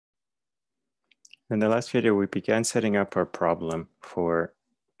In the last video, we began setting up our problem for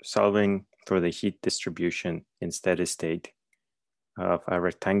solving for the heat distribution in steady state of a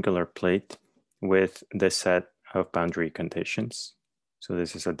rectangular plate with this set of boundary conditions. So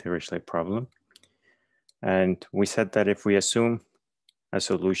this is a Dirichlet problem. And we said that if we assume a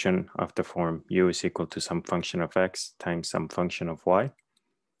solution of the form u is equal to some function of x times some function of y,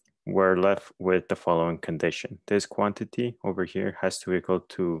 we're left with the following condition. This quantity over here has to equal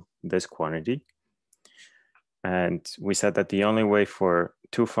to this quantity. And we said that the only way for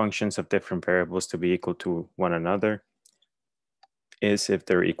two functions of different variables to be equal to one another is if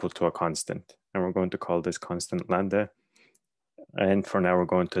they're equal to a constant. And we're going to call this constant lambda. And for now, we're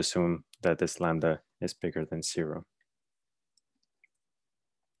going to assume that this lambda is bigger than 0.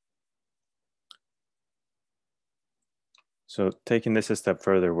 So taking this a step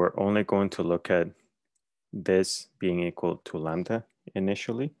further, we're only going to look at this being equal to lambda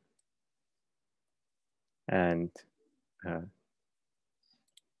initially. And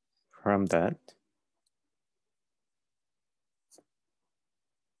from that,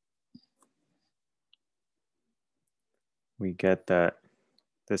 we get that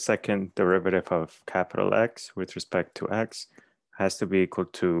the second derivative of capital X with respect to X has to be equal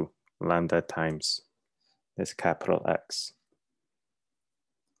to lambda times this capital X.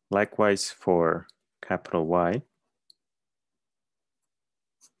 Likewise for capital Y,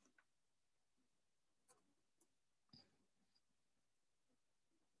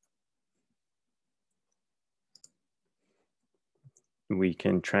 we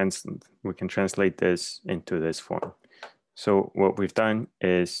can translate this into this form. So what we've done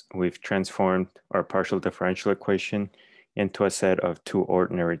is we've transformed our partial differential equation into a set of two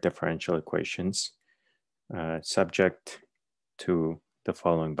ordinary differential equations subject to the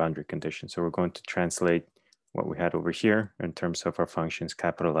following boundary conditions. So we're going to translate what we had over here in terms of our functions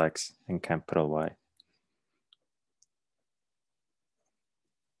capital X and capital Y.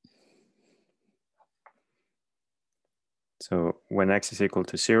 So when X is equal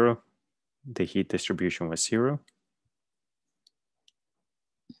to 0, the heat distribution was 0.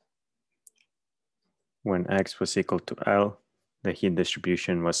 When X was equal to L, the heat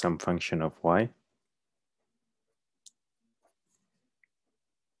distribution was some function of Y.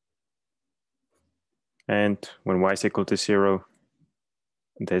 And when Y is equal to 0,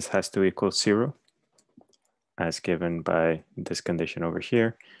 this has to equal 0, as given by this condition over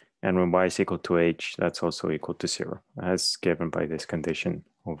here. And when Y is equal to H, that's also equal to 0, as given by this condition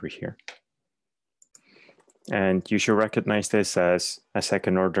over here. And you should recognize this as a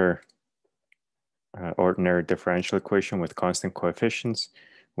second order ordinary differential equation with constant coefficients,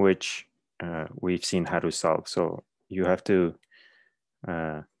 which we've seen how to solve. So you have to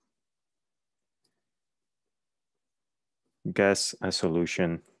guess a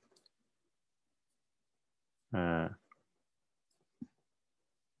solution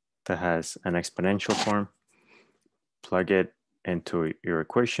that has an exponential form, plug it into your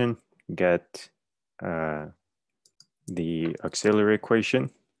equation, get the auxiliary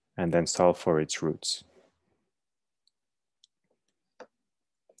equation, and then solve for its roots.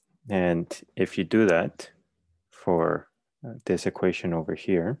 And if you do that for this equation over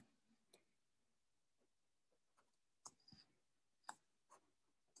here,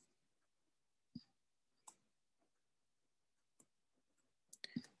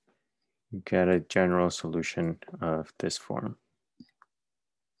 you get a general solution of this form.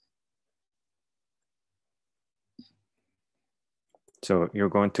 So you're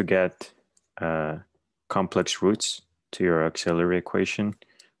going to get complex roots to your auxiliary equation,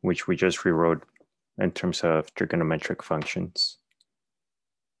 which we just rewrote in terms of trigonometric functions.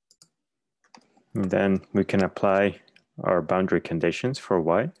 And then we can apply our boundary conditions for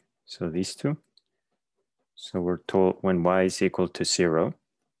Y. So these two. So we're told when Y is equal to 0,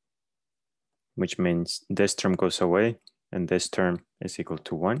 which means this term goes away and this term is equal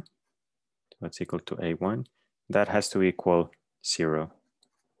to 1. So it's equal to A1. That has to equal 0.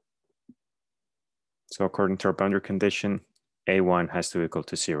 So according to our boundary condition, A1 has to equal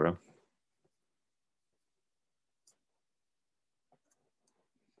to 0.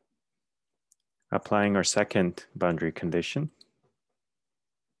 Applying our second boundary condition,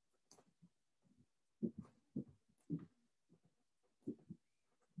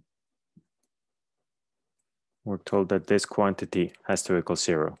 we're told that this quantity has to equal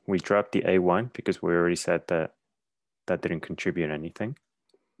 0. We dropped the A1 because we already said that that didn't contribute anything.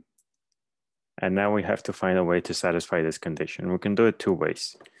 And now we have to find a way to satisfy this condition. We can do it two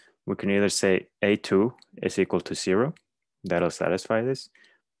ways. We can either say A2 is equal to 0. That'll satisfy this.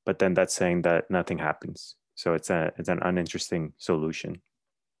 But then that's saying that nothing happens. So it's an uninteresting solution.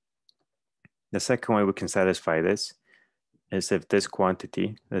 The second way we can satisfy this is if this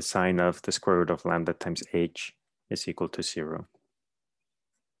quantity, the sine of the square root of lambda times h, is equal to 0.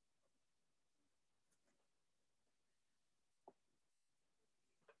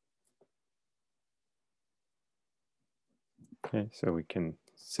 Okay, so we can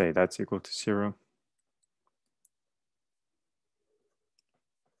say that's equal to 0.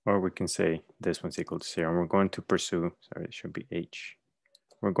 Or we can say this one's equal to 0. And we're going to pursue, sorry, it should be h.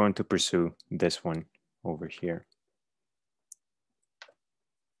 We're going to pursue this one over here.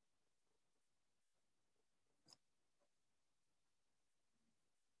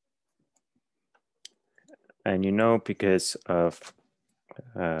 And you know, because of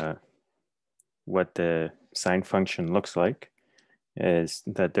what the sine function looks like, is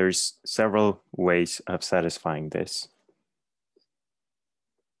that there's several ways of satisfying this.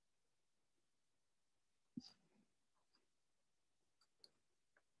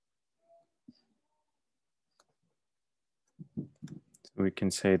 We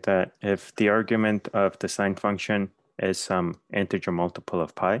can say that if the argument of the sine function is some integer multiple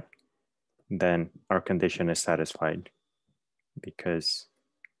of pi, then our condition is satisfied because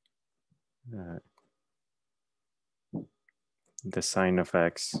the sine of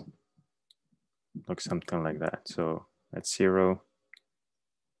x looks something like that. So at 0,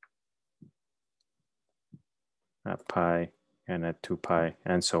 at pi, and at 2 pi,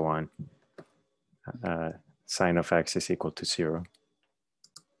 and so on, sine of x is equal to 0.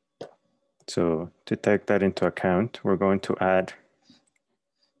 So to take that into account, we're going to add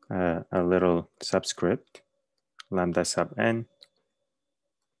a little subscript, lambda sub n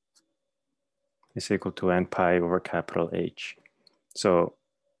is equal to n pi over capital H. So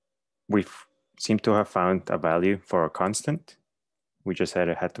we seem to have found a value for a constant. We just said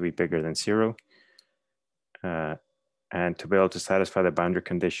it had to be bigger than 0. And to be able to satisfy the boundary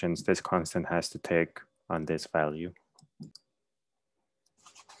conditions, this constant has to take on this value.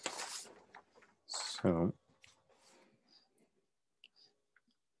 So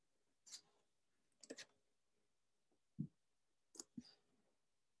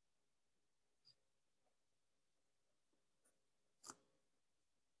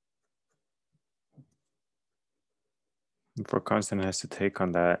for constant, it has to take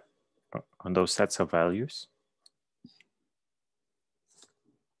on that, on those sets of values.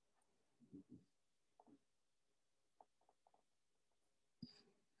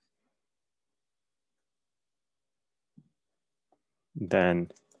 Then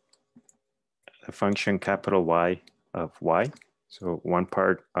the function capital Y of Y, so one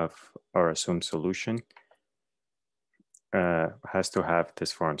part of our assumed solution has to have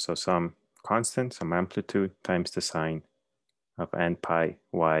this form. So some constant, some amplitude times the sine of n pi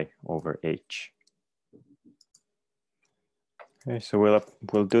y over h. Okay, so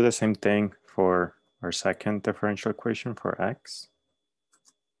we'll do the same thing for our second differential equation for x.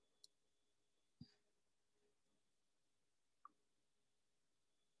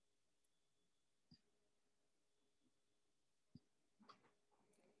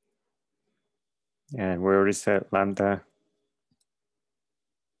 And we already said lambda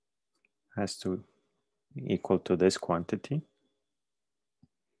has to equal to this quantity.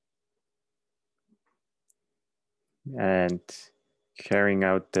 And carrying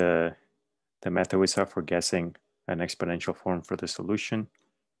out the method we saw for guessing an exponential form for the solution,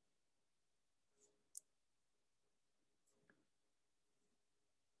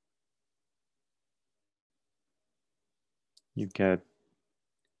 you get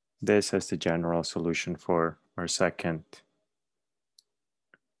this as the general solution for our second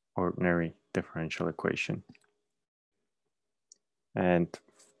ordinary differential equation. And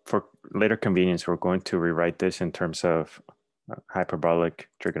for later convenience, we're going to rewrite this in terms of hyperbolic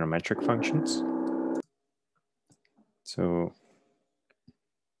trigonometric functions. So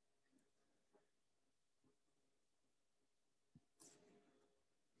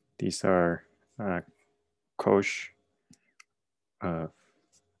these are cosh of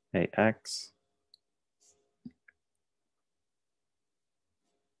ax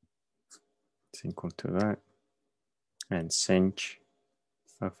is equal to that, and sinh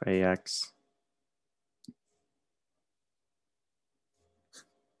of ax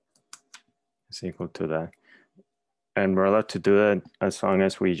is equal to that. And we're allowed to do that as long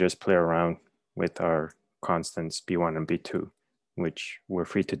as we just play around with our constants b1 and b2, which we're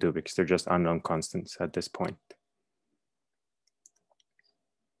free to do because they're just unknown constants at this point.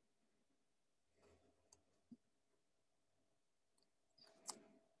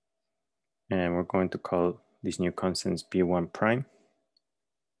 And we're going to call these new constants b1 prime.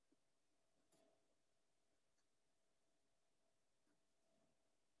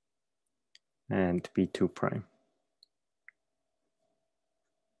 and B2 prime.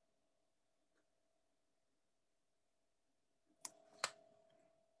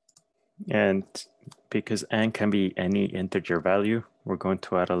 And because n can be any integer value, we're going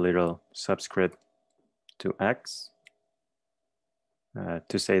to add a little subscript to x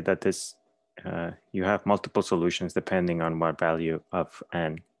to say that this you have multiple solutions depending on what value of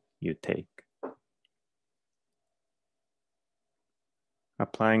n you take.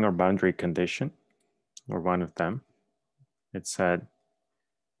 Applying our boundary condition, or one of them, it said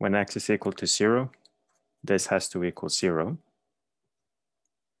when x is equal to 0, this has to equal 0.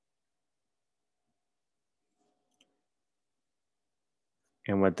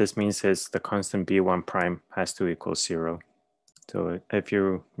 And what this means is the constant b1 prime has to equal 0. So if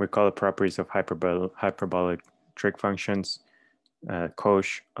you recall the properties of hyperbolic trig functions,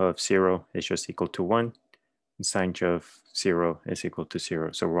 cosh of 0 is just equal to 1, and sinh of 0 is equal to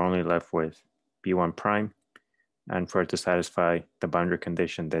 0. So we're only left with b1 prime, and for it to satisfy the boundary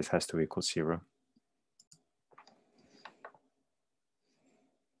condition, this has to equal 0.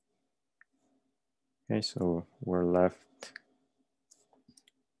 Okay, so we're left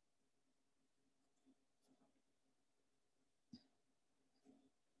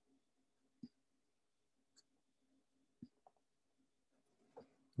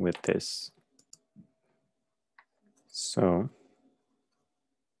with this. So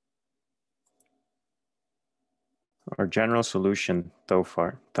our general solution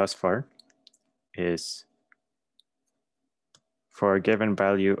thus far is for a given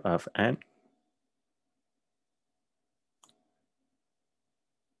value of n,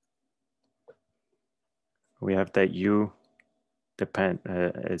 we have that u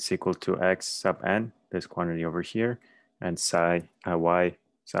is equal to x sub n, this quantity over here, and psi y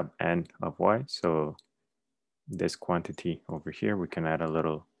sub n of y. So this quantity over here, we can add a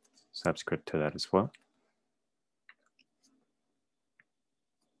little subscript to that as well.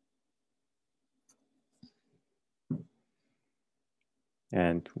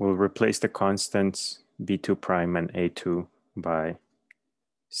 And we'll replace the constants b2 prime and a2 by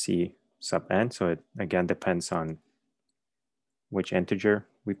c sub n. So it again depends on which integer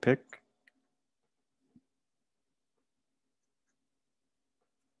we pick.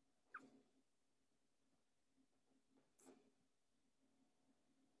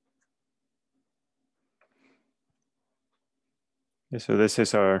 So this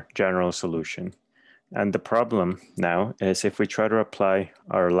is our general solution. And the problem now is if we try to apply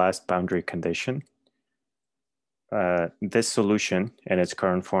our last boundary condition, this solution in its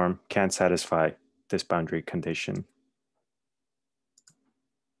current form can't satisfy this boundary condition.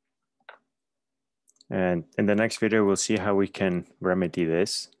 And in the next video, we'll see how we can remedy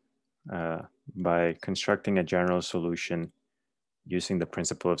this by constructing a general solution using the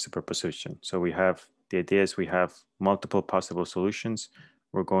principle of superposition. So the idea is we have multiple possible solutions.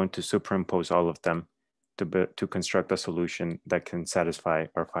 We're going to superimpose all of them to construct a solution that can satisfy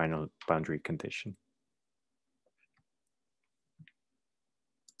our final boundary condition.